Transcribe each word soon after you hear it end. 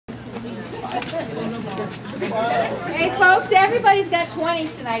Hey folks, everybody's got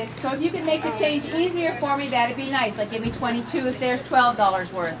 20s tonight, so if you can make the change easier for me, that'd be nice. Like give me 22 if there's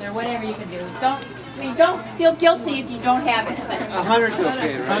 $12 worth, or whatever you can do. Don't feel guilty if you don't have it. 100's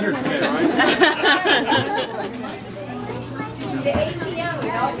okay, right? 100's okay, right? The ATM, you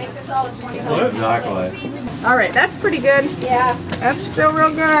know, it makes us all a 20. Exactly. All right, that's pretty good. Yeah. That's still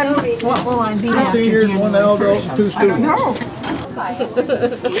real good. What will I be Two after seniors, January one adult, 1st? two students. No.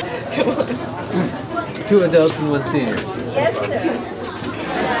 Two adults and one senior. Yes, sir.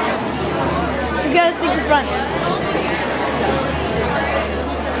 You gotta stick the front.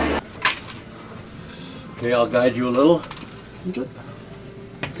 Okay, I'll guide you a little.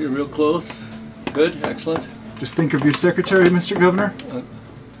 You're real close. Good, excellent. Just think of your secretary, Mr. Governor.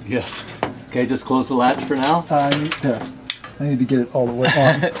 Yes. Okay, just close the latch for now. I need to get it all the way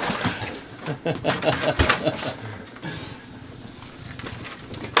on.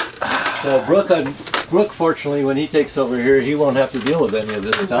 So Brooke, fortunately, when he takes over here, he won't have to deal with any of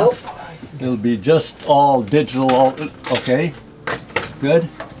this stuff. It'll be just all digital. Okay, good,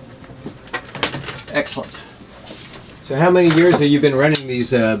 excellent. So how many years have you been running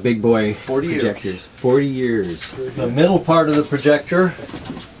these big boy 40 projectors? years. 40 years. The middle part of the projector,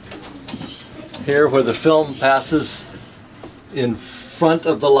 here where the film passes in front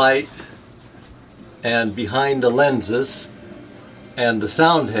of the light and behind the lenses, and the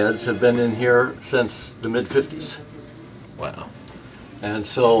sound heads have been in here since the mid-50s. Wow. And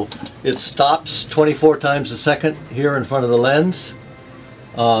so it stops 24 times a second here in front of the lens.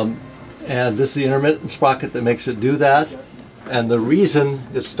 And this is the intermittent sprocket that makes it do that. And the reason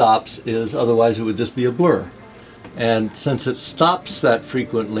it stops is otherwise it would just be a blur. And since it stops that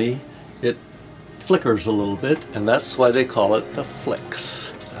frequently, it flickers a little bit, and that's why they call it the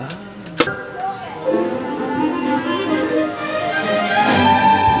flicks.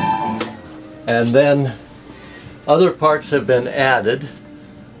 And then other parts have been added.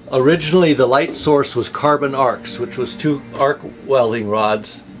 Originally the light source was carbon arcs, which was two arc welding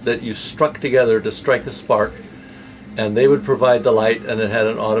rods that you struck together to strike a spark, and they would provide the light, and it had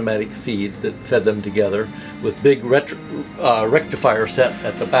an automatic feed that fed them together with big rectifier set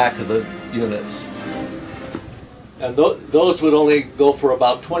at the back of the units. And those would only go for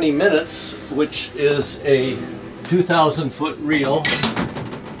about 20 minutes, which is a 2,000-foot reel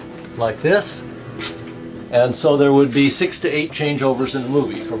like this. And so there would be 6 to 8 changeovers in the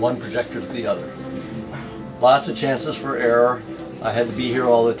movie from one projector to the other. Lots of chances for error. I had to be here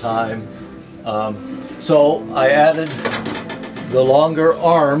all the time. So I added the longer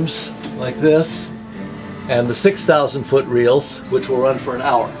arms like this and the 6,000-foot reels, which will run for an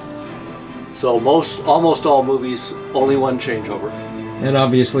hour. So almost all movies, only one changeover. And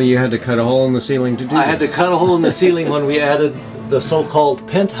obviously you had to cut a hole in the ceiling to do this. I had to cut a hole in the ceiling when we added the so-called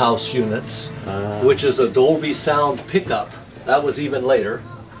penthouse units, which is a Dolby sound pickup. That was even later.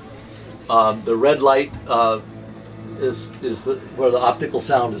 The red light is where the optical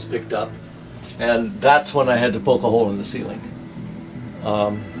sound is picked up, and that's when I had to poke a hole in the ceiling.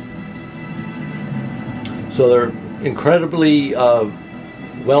 So they're incredibly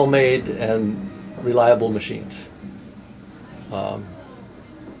well-made and reliable machines.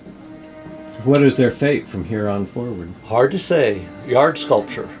 What is their fate from here on forward? Hard to say. Yard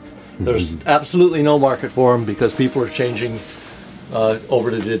sculpture. There's absolutely no market for them because people are changing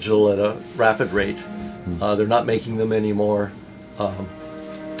over to digital at a rapid rate. They're not making them anymore.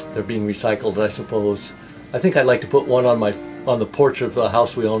 They're being recycled, I suppose. I think I'd like to put one on the porch of the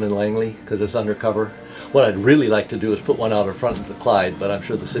house we own in Langley because it's undercover. What I'd really like to do is put one out in front of the Clyde, but I'm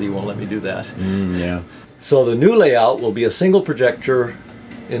sure the city won't let me do that. Yeah. So the new layout will be a single projector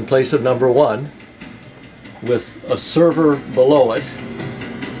in place of number 1 with a server below it,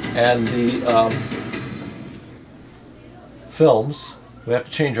 and the films, we have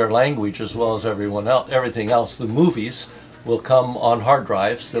to change our language as well as everything else. The movies will come on hard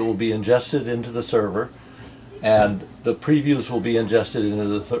drives that will be ingested into the server, and the previews will be ingested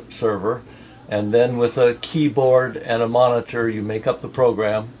into the server, and then with a keyboard and a monitor you make up the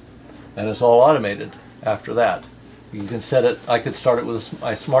program, and it's all automated after that. You can set it, I could start it with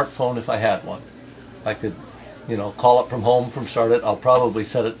my smartphone if I had one. I could, call it from home from start it. I'll probably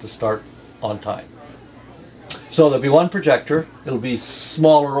set it to start on time. So there'll be one projector. It'll be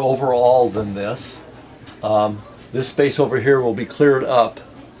smaller overall than this. This space over here will be cleared up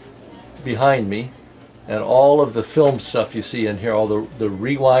behind me, and all of the film stuff you see in here, all the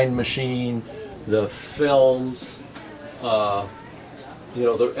rewind machine, the films,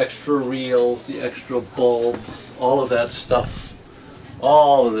 the extra reels, the extra bulbs, all of that stuff,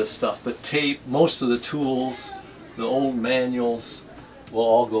 all of this stuff, the tape, most of the tools, the old manuals will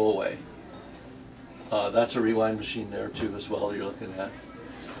all go away. That's a rewind machine there too as well you're looking at.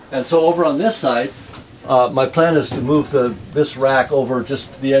 And so over on this side, my plan is to move this rack over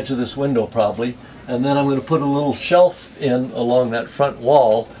just to the edge of this window probably, and then I'm going to put a little shelf in along that front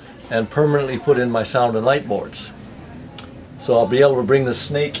wall and permanently put in my sound and light boards. So I'll be able to bring the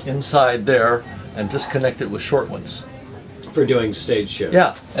snake inside there and just connect it with short ones. For doing stage shows.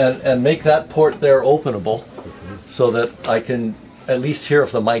 Yeah, and make that port there openable so that I can at least hear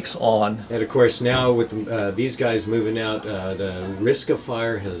if the mic's on. And of course now with these guys moving out, the risk of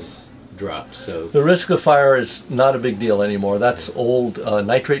fire has dropped. So The risk of fire is not a big deal anymore. That's old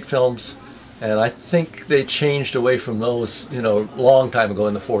nitrate films, and I think they changed away from those, you know, long time ago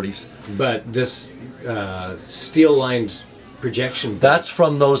in the 40s. But this steel-lined projection. That's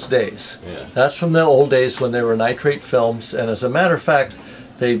from those days. Yeah. That's from the old days when they were nitrate films, and as a matter of fact,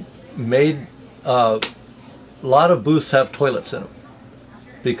 they made a lot of booths have toilets in them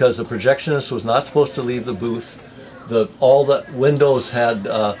because the projectionist was not supposed to leave the booth. All the windows had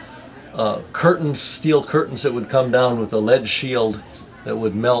curtains, steel curtains that would come down with a lead shield that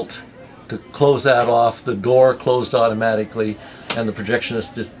would melt to close that off. The door closed automatically, and the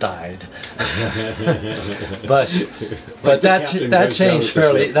projectionist just died. but that changed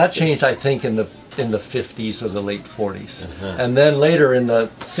fairly. That changed, I think, in the 50s or the late 40s, and then later in the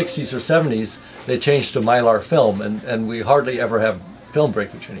 60s or 70s they changed to Mylar film, and we hardly ever have film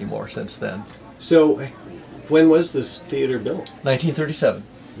breakage anymore since then. So, when was this theater built? 1937.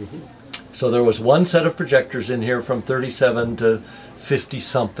 So there was one set of projectors in here from 37 to 50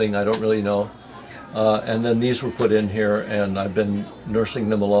 something, I don't really know. And then these were put in here, and I've been nursing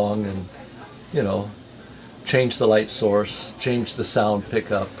them along and, you know, changed the light source, changed the sound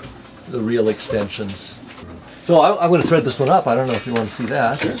pickup, the reel extensions. So I'm going to thread this one up. I don't know if you want to see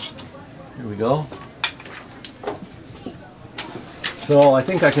that. Sure. Here we go. So I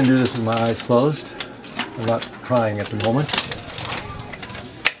think I can do this with my eyes closed. I'm not trying at the moment.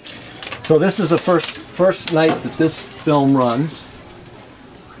 So this is the first night that this film runs.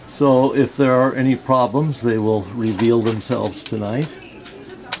 So if there are any problems, they will reveal themselves tonight.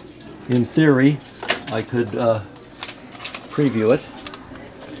 In theory, I could preview it.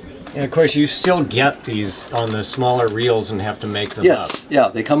 And of course, you still get these on the smaller reels and have to make them up. Yes, yeah,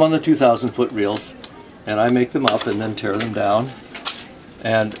 they come on the 2,000-foot reels, and I make them up and then tear them down.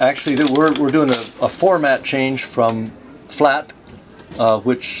 And actually, we're doing a format change from flat,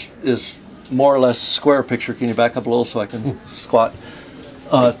 which is more or less square picture. Can you back up a little so I can squat?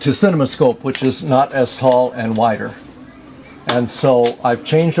 To CinemaScope, which is not as tall and wider. And so I've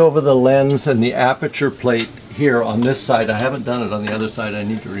changed over the lens and the aperture plate here on this side. I haven't done it on the other side. I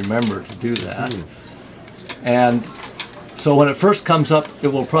need to remember to do that. And so when it first comes up, it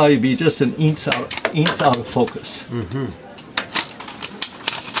will probably be just an inch out of focus.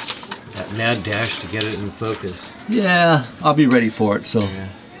 That mad dash to get it in focus. Yeah, I'll be ready for it. So. Yeah.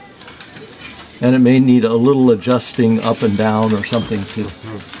 And it may need a little adjusting up and down or something to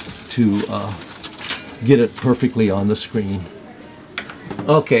get it perfectly on the screen.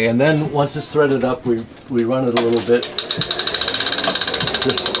 Okay, and then once it's threaded up, we run it a little bit,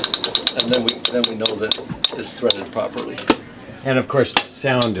 and then we know that it's threaded properly. And of course, the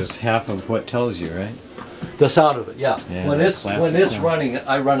sound is half of what tells you, right? The sound of it, yeah. When it's sound. running,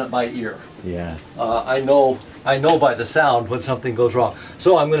 I run it by ear. Yeah. I know by the sound when something goes wrong.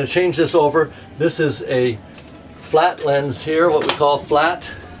 So I'm going to change this over. This is a flat lens here, what we call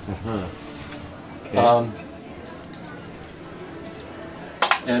flat. Okay.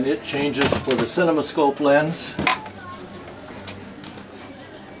 And it changes for the CinemaScope lens.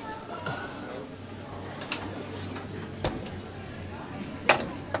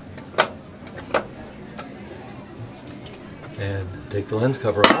 And take the lens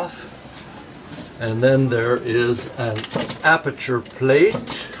cover off. And then there is an aperture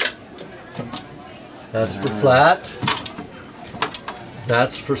plate. That's for flat.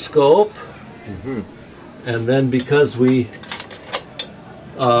 That's for scope. And then because for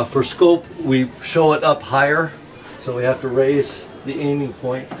scope, we show it up higher, so we have to raise the aiming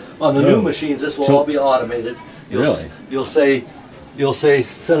point. On the new machines, this will all be automated. You'll say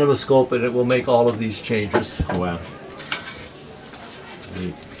CinemaScope, and it will make all of these changes. Wow.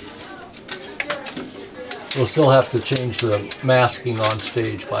 Neat. We'll still have to change the masking on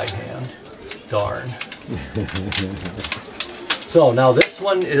stage by hand. Darn. So now this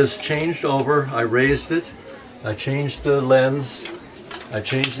one is changed over. I raised it. I changed the lens. I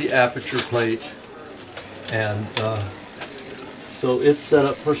changed the aperture plate. And so it's set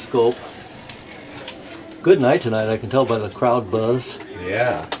up for scope. Good night tonight, I can tell by the crowd buzz.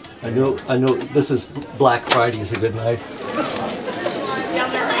 Yeah. I know this is Black Friday is a good night.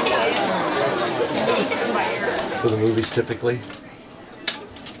 for the movies typically.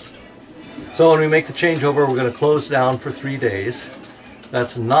 So when we make the changeover, we're going to close down for 3 days.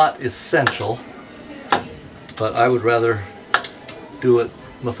 That's not essential, but I would rather do it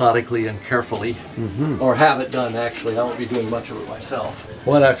methodically and carefully, or have it done actually. I won't be doing much of it myself.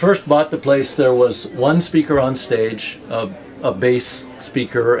 When I first bought the place, there was one speaker on stage, a bass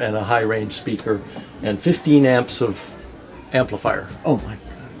speaker and a high range speaker, and 15 amps of amplifier. Oh my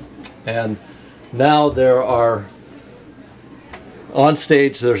God. And now there are, on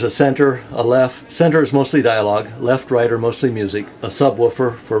stage there's a center, a left. Center is mostly dialogue, left, right are mostly music, a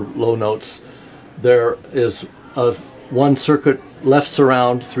subwoofer for low notes. There is a one circuit, left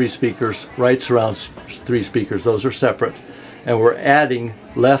surround 3 speakers, right surround 3 speakers. Those are separate. And we're adding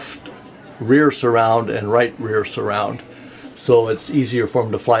left rear surround and right rear surround, so it's easier for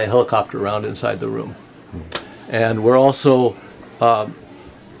them to fly a helicopter around inside the room. And we're also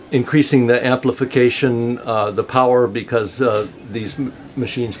increasing the amplification, the power, because these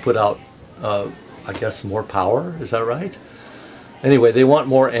machines put out, I guess, more power. Is that right? Anyway, they want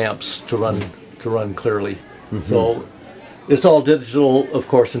more amps to run clearly. So it's all digital, of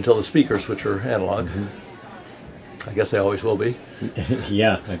course, until the speakers, which are analog. I guess they always will be.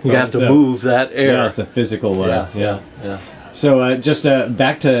 Yeah. You have to move that air. Yeah, it's a physical. Yeah. So just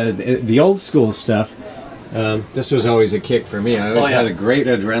back to the old school stuff. This was always a kick for me. I always had a great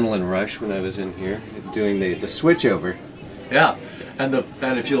adrenaline rush when I was in here doing the switch over. Yeah, and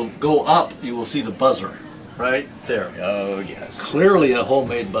if you'll go up, you will see the buzzer right there. Oh yes. Clearly a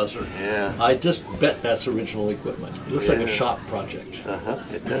homemade buzzer. Yeah. I just bet that's original equipment. It looks like a shop project.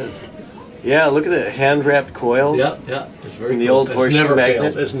 It does. Yeah, look at the hand-wrapped coils. Yeah. It's very And the cool. old horseshoe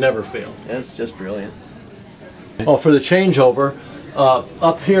magnet. It's never failed. That's just brilliant. Oh, for the changeover,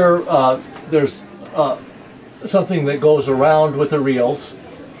 up here there's something that goes around with the reels,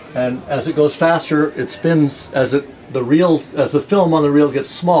 and as it goes faster, it spins. As the film on the reel gets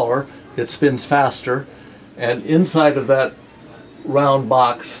smaller, it spins faster. And inside of that round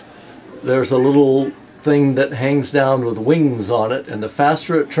box, there's a little thing that hangs down with wings on it, and the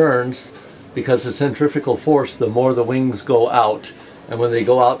faster it turns, because of centrifugal force, the more the wings go out. And when they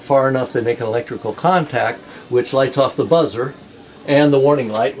go out far enough, they make an electrical contact, which lights off the buzzer and the warning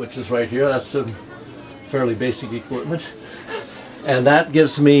light, which is right here. That's some fairly basic equipment. And that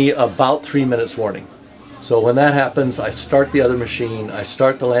gives me about 3 minutes warning. So when that happens, I start the other machine, I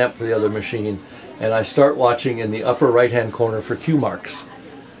start the lamp for the other machine, and I start watching in the upper right-hand corner for cue marks.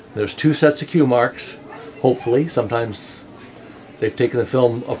 There's 2 sets of cue marks, hopefully. Sometimes they've taken the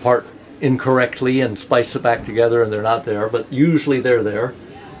film apart incorrectly and spliced it back together and they're not there, but usually they're there.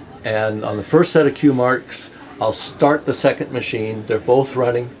 And on the first set of cue marks, I'll start the second machine. They're both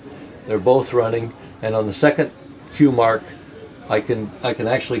running, and on the second cue mark, I can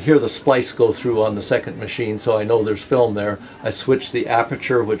actually hear the splice go through on the second machine, so I know there's film there. I switch the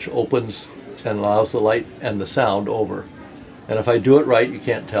aperture, which opens and allows the light and the sound over. And if I do it right, you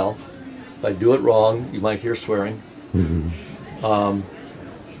can't tell. If I do it wrong, you might hear swearing.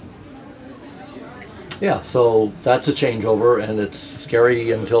 Yeah, so that's a changeover, and it's scary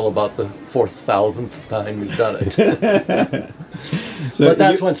until about the 4,000th time you've done it. But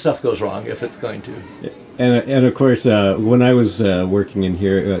that's when stuff goes wrong, if it's going to. And of course, when I was working in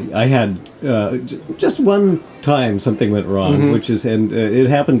here, I had just one time something went wrong, which is, and it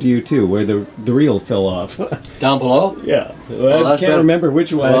happened to you too, where the reel fell off. Down below? Yeah. Well, I can't remember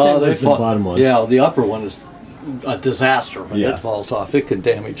which one. I think it was the bottom one. Yeah, the upper one is a disaster when it falls off. It can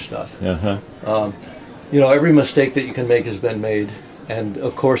damage stuff. You know, every mistake that you can make has been made, and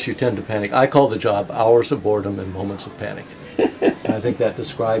of course you tend to panic. I call the job hours of boredom and moments of panic. And I think that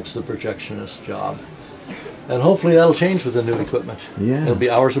describes the projectionist job. And hopefully that'll change with the new equipment. Yeah. It'll be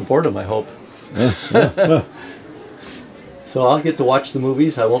hours of boredom, I hope. So I'll get to watch the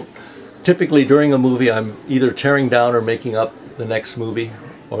movies. I won't, typically during a movie I'm either tearing down or making up the next movie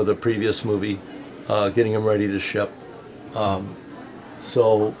or the previous movie, getting them ready to ship.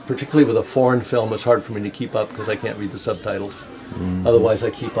 So particularly with a foreign film, it's hard for me to keep up because I can't read the subtitles. Otherwise I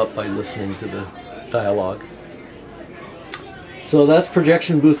keep up by listening to the dialogue. So that's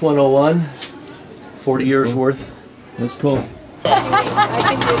Projection Booth 101, 40 years worth. That's cool. I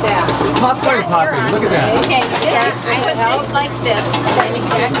can do that. Popcorn popping, look at that. Okay, I put this like this, and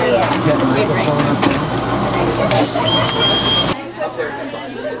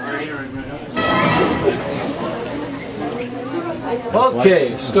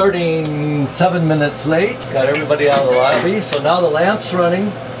Okay, starting 7 minutes late. Got everybody out of the lobby. So now the lamp's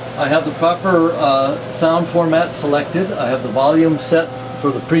running. I have the proper sound format selected. I have the volume set for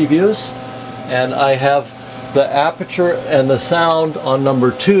the previews. And I have the aperture and the sound on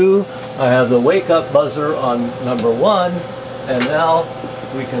number 2. I have the wake up buzzer on number 1. And now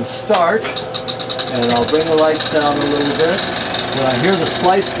we can start. And I'll bring the lights down a little bit. When I hear the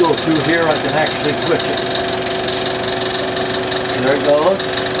splice go through here, I can actually switch it. There it goes.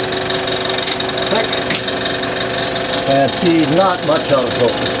 Click. And see, not much out of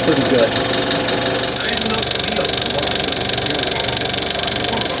focus. Pretty good.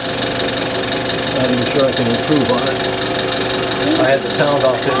 Not even sure I can improve on it. I had the sound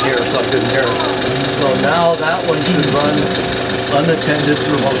off in here, so I couldn't hear it. So now that one should run unattended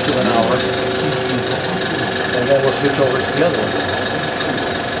for most of an hour. And then we'll switch over to the other one.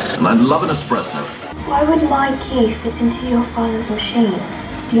 And I'd love an espresso. Why would my key fit into your father's machine?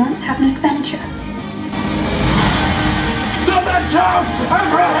 Do you want to have an adventure? Stop that child!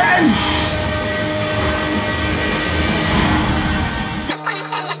 Apprehend!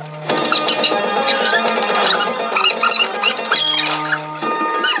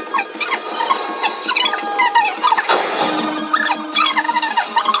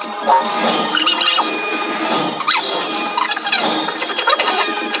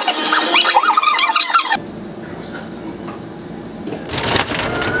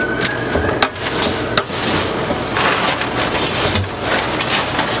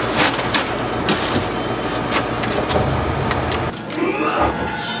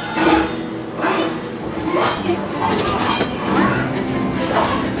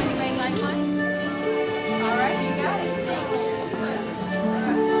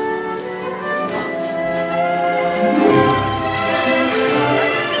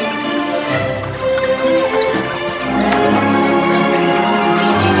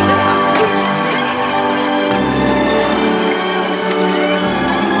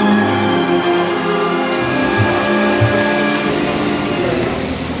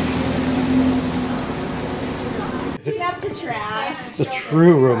 The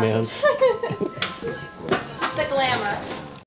true romance. The glamour.